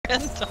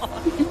spent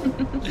on.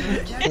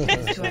 Your objective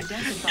is to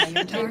identify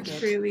your target. It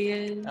truly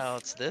is. Oh,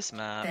 it's this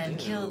map. Then Ew.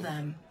 kill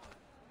them.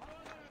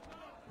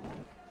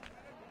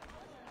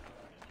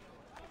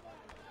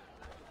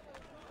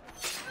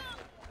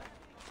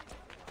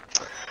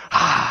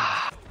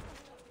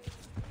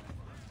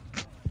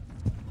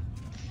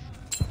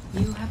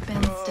 You have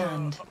been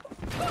stunned.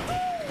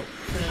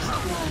 First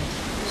blood.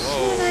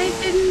 Whoa. I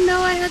didn't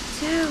know I had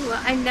two.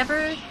 I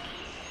never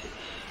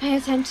pay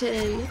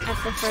attention at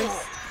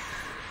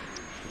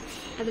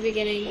the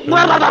beginning.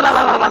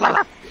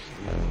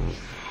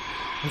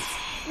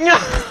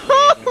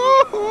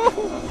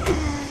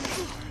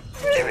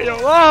 Leave me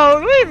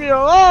alone! Leave me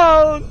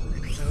alone!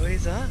 It's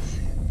always us.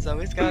 It's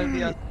always gotta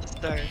be us to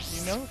start.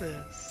 You know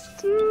this.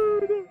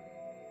 Dude.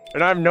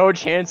 And I have no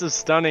chance of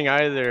stunning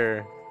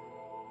either.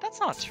 That's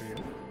not true.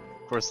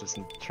 Of course it's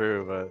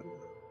true, but...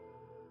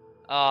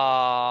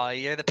 Aw,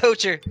 you're the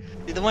poacher.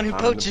 You're the one who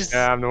poaches.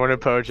 Yeah, I'm the one who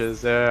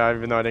poaches. Yeah,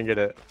 even though I didn't get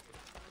it.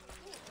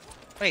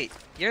 Wait,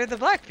 you're the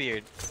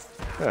Blackbeard.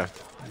 Yeah.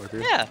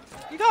 Yeah,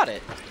 you got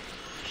it.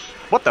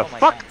 What the Oh my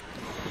fuck?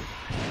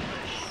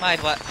 God. I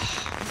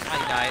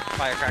died.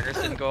 Firecrackers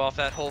didn't go off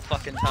that whole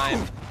fucking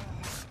time.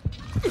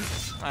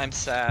 I'm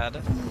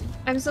sad.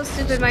 I'm so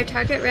stupid. My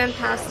target ran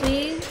past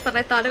me, but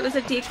I thought it was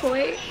a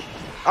decoy.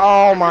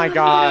 Oh my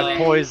god,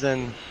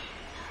 poison.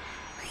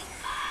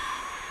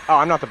 Oh,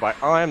 I'm not the black.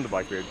 Oh, I am the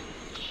Blackbeard.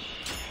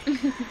 Oh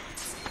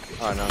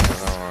no,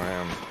 I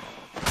am.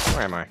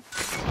 Where am I?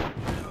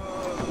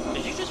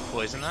 Did you just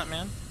poison that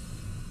man?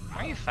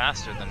 Why are you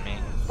faster than me?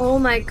 Oh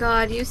my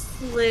god, you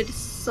slid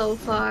so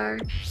far.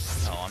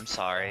 Oh, I'm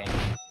sorry.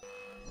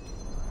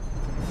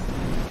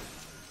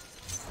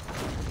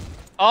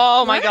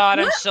 Oh my god,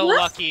 I'm so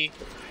lucky.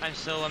 I'm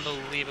so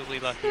unbelievably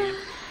lucky.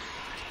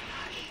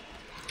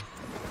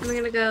 I'm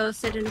gonna go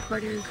sit in a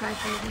corner and cry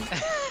for me.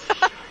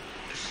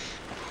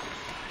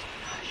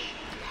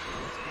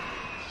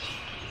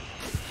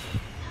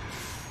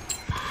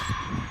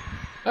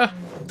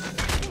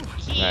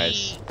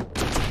 Nice.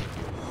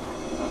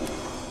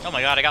 Oh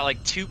my god, I got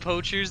like 2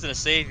 poachers and a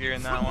savior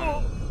in that one.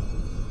 How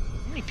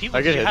many people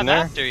I did get you hit have in there?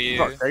 after you?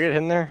 Fuck, did I get hit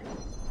in there?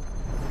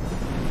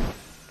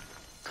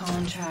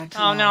 Contract.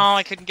 Oh no, lost.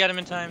 I couldn't get him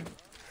in time.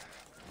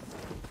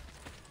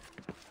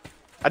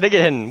 I did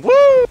get hit. Woo!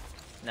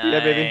 Nice. Yeah,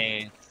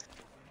 baby.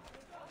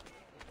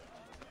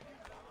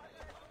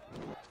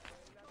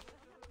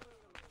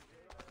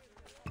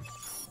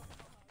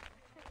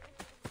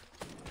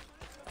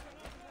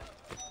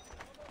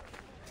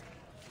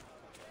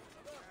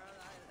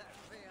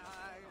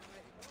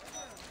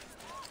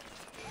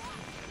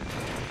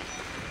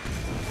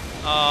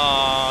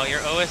 Oh, you're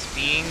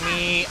OSBing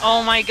me.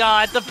 Oh my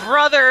god, the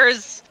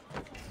brothers!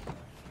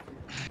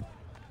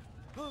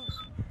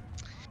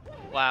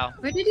 Wow.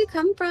 Where did you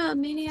come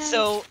from, Maniac?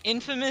 So,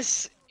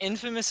 Infamous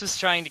was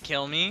trying to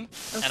kill me,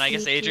 Oh, and I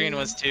guess sneaky. Adrian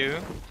was too.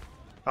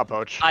 I'll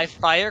poach. I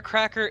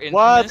firecracker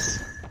What?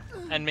 Infamous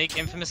and make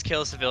Infamous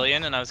kill a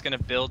civilian, and I was gonna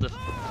build a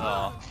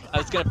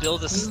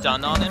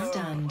stun on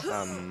him,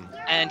 Stunned.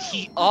 and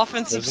he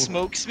offensive Doesn't-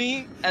 smokes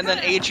me, and then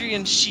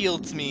Adrian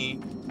shields me,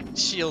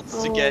 to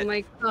Oh get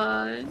my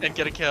god. and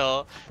get a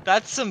kill.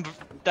 That's some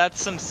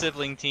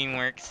sibling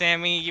teamwork.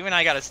 Sammy, you and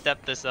I gotta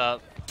step this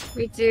up.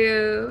 We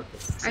do.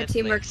 Our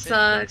teamwork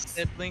sucks.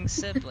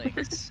 Siblings. Are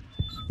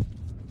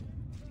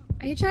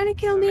you trying to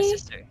kill My me?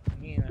 sister.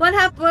 Yeah. What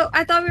happened?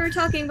 I thought we were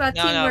talking about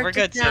No, teamwork. no, we're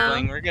good just now.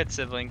 sibling. We're good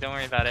sibling. Don't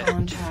worry about it. I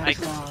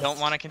Contract lost. don't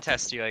want to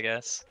contest you, I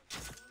guess.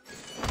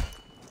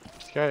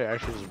 This guy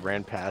actually just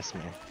ran past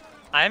me.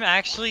 I'm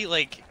actually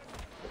like,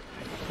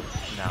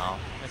 no,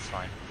 it's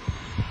fine.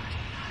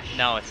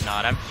 No, it's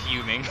not. I'm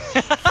fuming.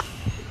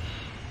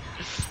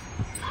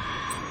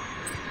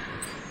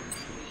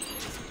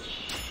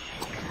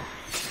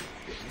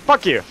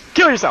 Fuck you!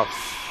 Kill yourself!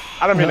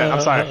 I don't mean that,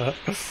 I'm sorry.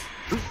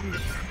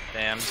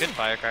 Damn, good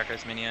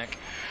firecrackers, Maniac.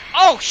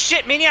 Oh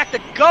shit, Maniac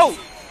the goat!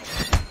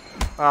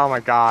 Oh my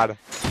god.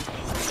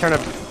 Turn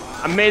an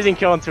amazing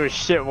kill into a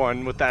shit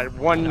one with that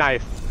one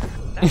knife.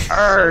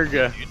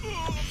 Erg!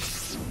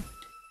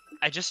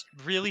 I just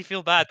really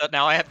feel bad that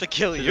now I have to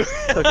kill you.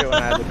 Took it when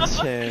I had the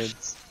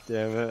chance.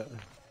 Damn it.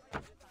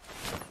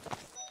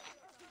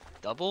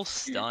 Double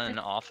stun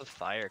off of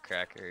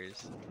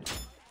firecrackers.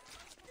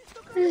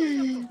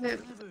 You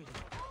have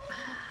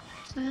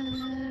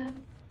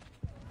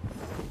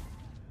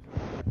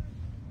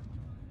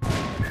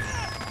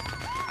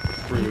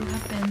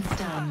been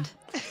stunned.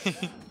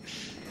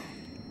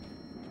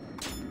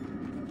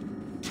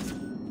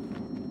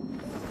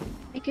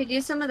 I could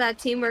use some of that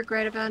teamwork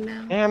right about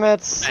now. Damn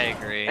it! I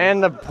agree.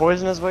 And the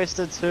poison is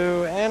wasted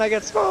too, and I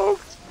get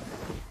smoked!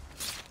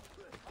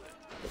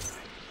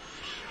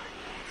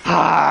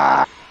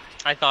 Ah!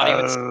 I thought he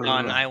would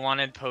stun. I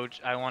wanted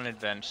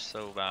bench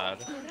so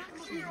bad. Oh,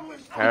 really?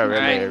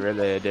 Alright.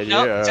 Really? Did you?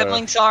 Nope,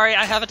 sibling, sorry,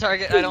 I have a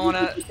target. I don't want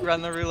to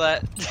run the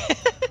roulette.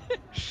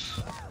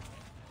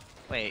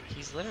 Wait,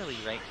 he's literally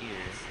right here.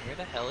 Where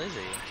the hell is he?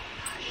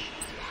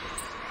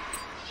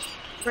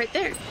 Right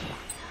there.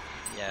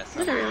 Yes.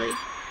 Literally.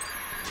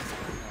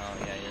 Oh,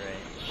 yeah, you're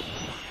right.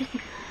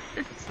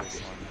 It's this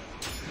one.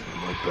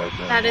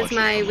 That is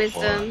my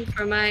wisdom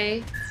for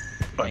my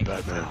Thank you,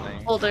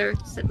 sibling. older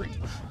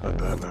sibling. I'm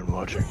Batman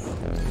watching.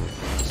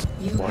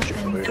 You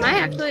have been Am I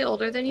actually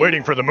older than you?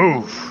 Waiting for the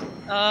move.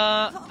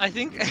 I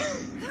think.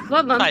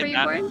 What month Hi, were you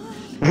Matt.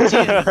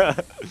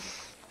 born?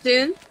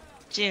 June.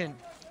 June?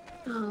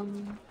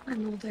 June.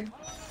 I'm older.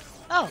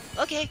 Oh,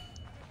 okay.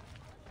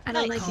 I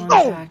don't Nice. like you.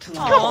 Contract Come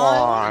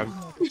lost.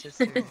 on.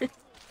 Just,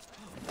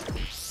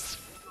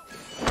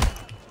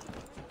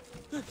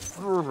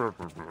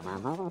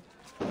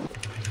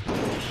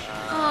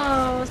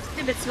 Oh,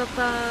 stupid smoke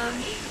bomb.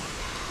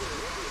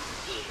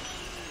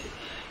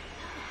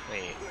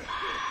 wait.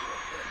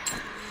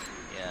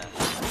 Yeah.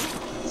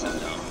 So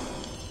dumb.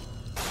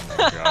 Oh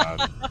my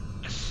god.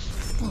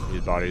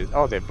 These bodies.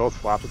 Oh, they both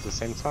flop at the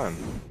same time.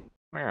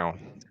 Wow.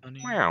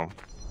 Wow.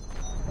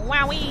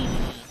 Wowie!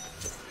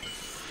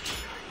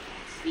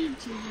 Speed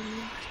you.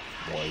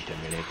 Wait a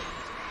minute.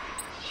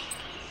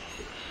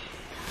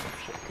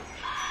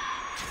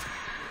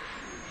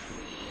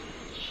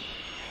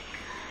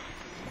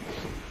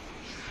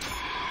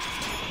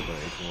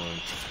 Wait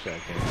 1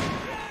 second.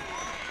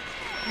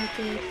 I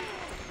did.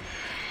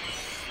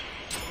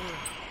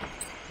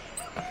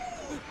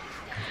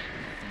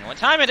 You know what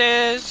time it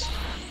is?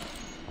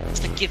 It's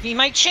the give me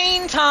my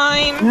chain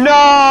time!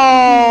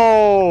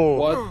 No!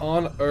 What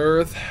on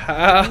earth?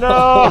 How?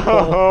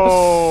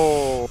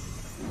 No!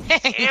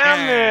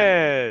 Damn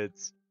it!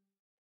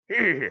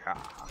 Yeah.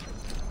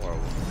 Whoa.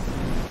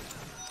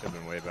 Could have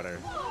been way better.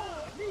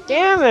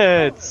 Damn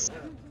it!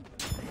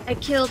 I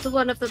killed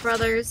one of the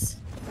brothers.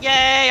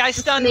 Yay! I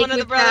stunned Make one of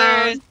me the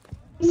brothers!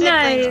 proud.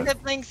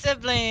 Nice.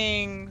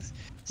 Siblings!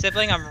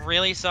 Sibling, I'm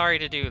really sorry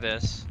to do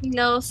this.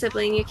 No,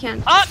 sibling, you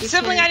can't. Oh, you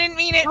sibling, can't. I didn't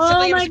mean it! Oh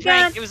Sibling, it was my a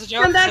prank! god! It was a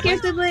joke! Come back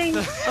sibling.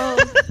 here, sibling! Oh,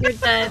 you're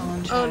dead.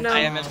 Oh no. I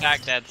am in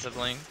fact dead,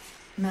 sibling.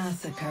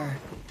 Massacre.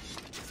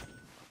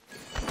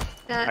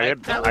 That, I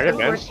that get was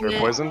benched or unfortunate.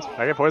 poisoned?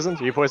 I get poisoned?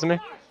 You poison me?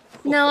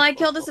 No, I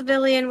killed a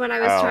civilian when I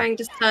was Oh. trying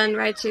to stun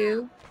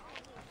Raichu.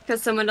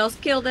 Because someone else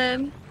killed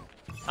him.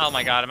 Oh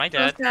my god, am I So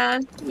dead?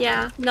 sad.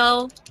 Yeah,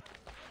 no.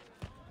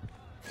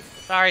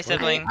 Sorry,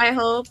 sibling. I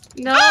hope.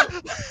 No.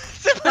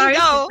 Sibling, Sorry,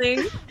 no!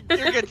 sibling.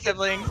 You're good,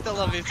 sibling. Still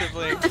love you,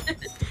 sibling.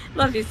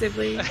 Love you,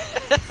 sibling. Oh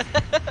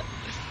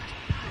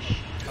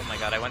my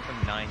god, I went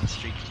from 9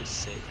 streak to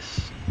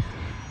 6.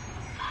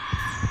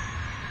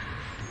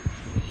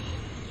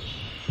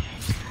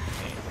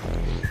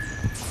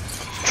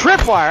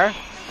 Tripwire!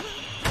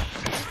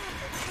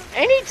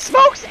 And he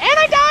smokes and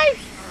I die!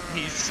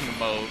 He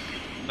smoked.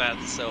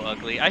 That's so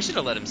ugly. I should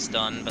have let him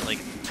stun, but like,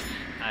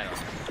 I don't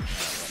know.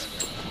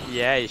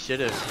 Yeah, you should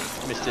have.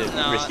 Mr.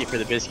 No. Risky for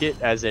the biscuit,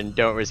 as in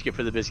don't risk it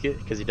for the biscuit,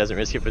 because he doesn't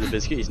risk it for the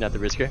biscuit, he's not the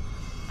risker.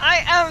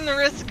 I am the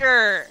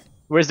risker!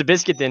 Where's the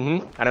biscuit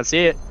then? I don't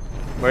see it.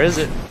 Where is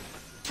it?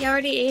 He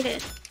already ate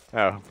it.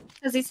 Oh,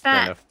 Because he's fair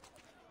fat. enough.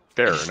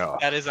 Fair enough.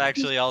 That is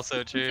actually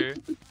also true.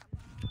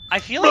 I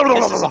feel like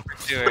this is a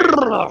pursuer.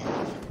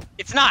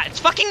 It's not. It's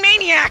fucking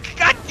Maniac!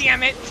 God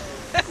damn it!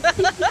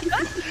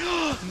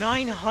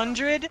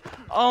 900?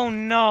 Oh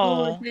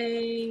no. Oh,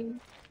 dang.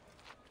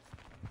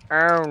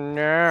 Oh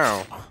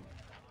no. Oh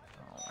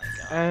my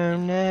god. Oh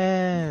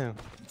no.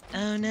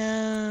 Oh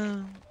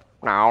no.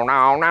 No,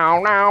 no, no,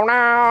 no,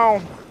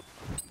 no.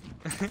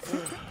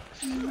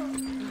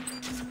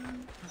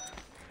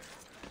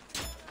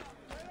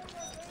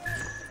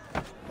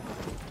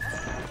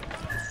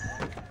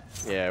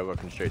 Yeah,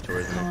 walking straight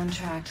towards me.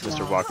 Contract Mr.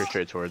 lost. Walker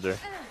straight towards her.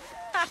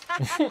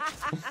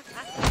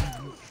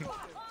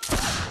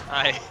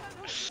 I.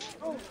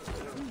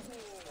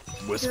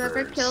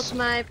 Whoever killed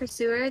my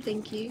pursuer,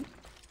 thank you.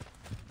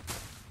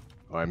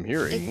 I'm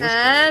hearing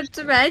Except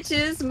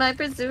Raichu's my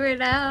pursuer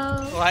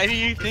now. Why do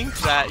you think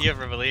that? You have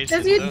revelations.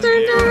 Because you don't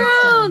turned you?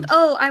 around!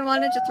 Oh, I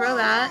wanted to throw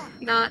that,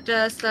 not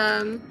just,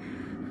 Oh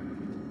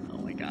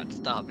my god,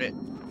 stop it.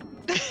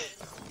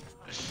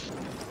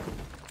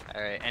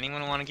 Alright,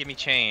 anyone want to give me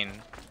chain?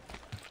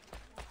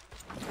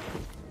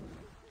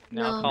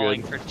 Now No.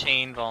 calling for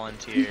chain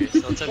volunteers,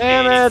 so it's okay.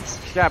 Damn it!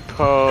 Got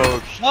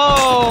poached.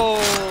 Oh!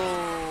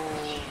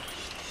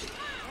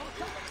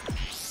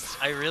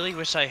 I really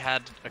wish I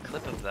had a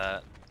clip of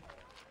that.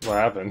 What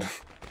happened?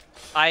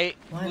 I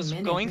 1 was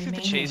minute going through the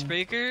remaining. chase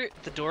breaker,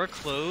 the door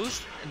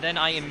closed, and then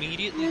I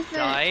immediately Who's that?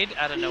 died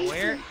out of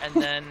nowhere, and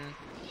then,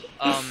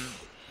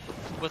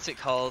 what's it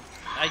called?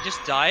 I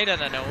just died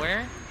out of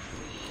nowhere,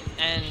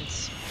 and,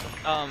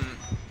 I'm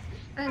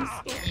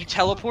scared. you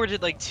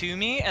teleported, like, to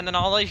me, and then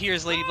all I hear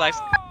is Lady Black's.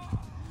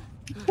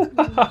 I'm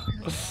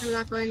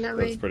not going that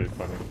way. That's pretty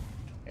funny.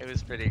 It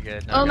was pretty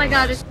good. not Oh my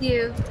gonna god, it's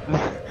you.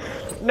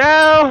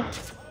 No!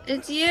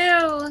 It's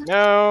you!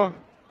 No!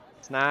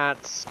 It's not.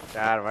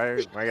 God, why am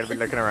I gonna be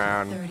looking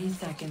around? 30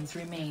 seconds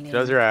remaining.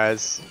 Close your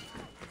eyes.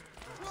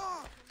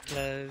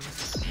 lie.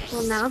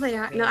 Well, now they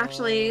are. No,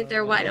 actually,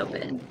 they're wide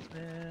open.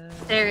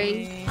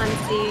 Staring,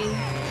 unseen.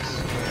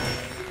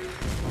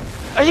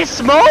 Are you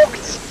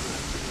smoked?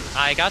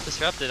 I got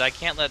disrupted. I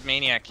can't let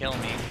Maniac kill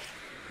me.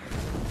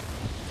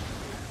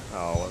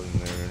 Oh, wasn't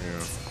there?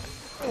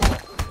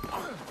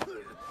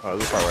 Oh,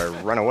 this is probably where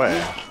I run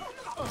away.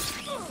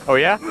 Oh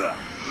yeah?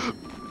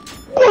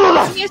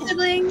 Come here,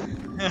 sibling.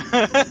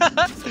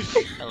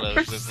 Hello,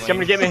 He's sibling.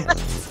 coming to get me.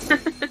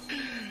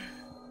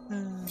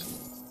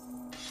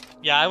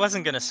 Yeah, I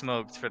wasn't gonna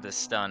smoke for this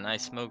stun. I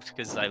smoked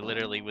because I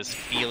literally was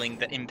feeling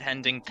the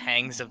impending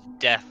pangs of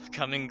death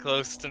coming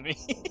close to me.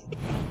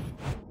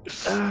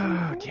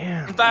 Oh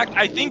damn. In fact,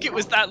 I think it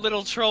was that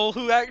little troll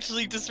who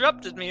actually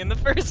disrupted me in the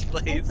first Hi,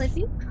 place.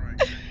 Flippy.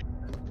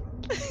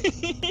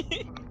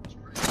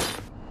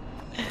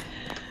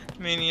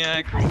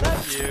 Maniac, was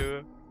that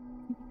you?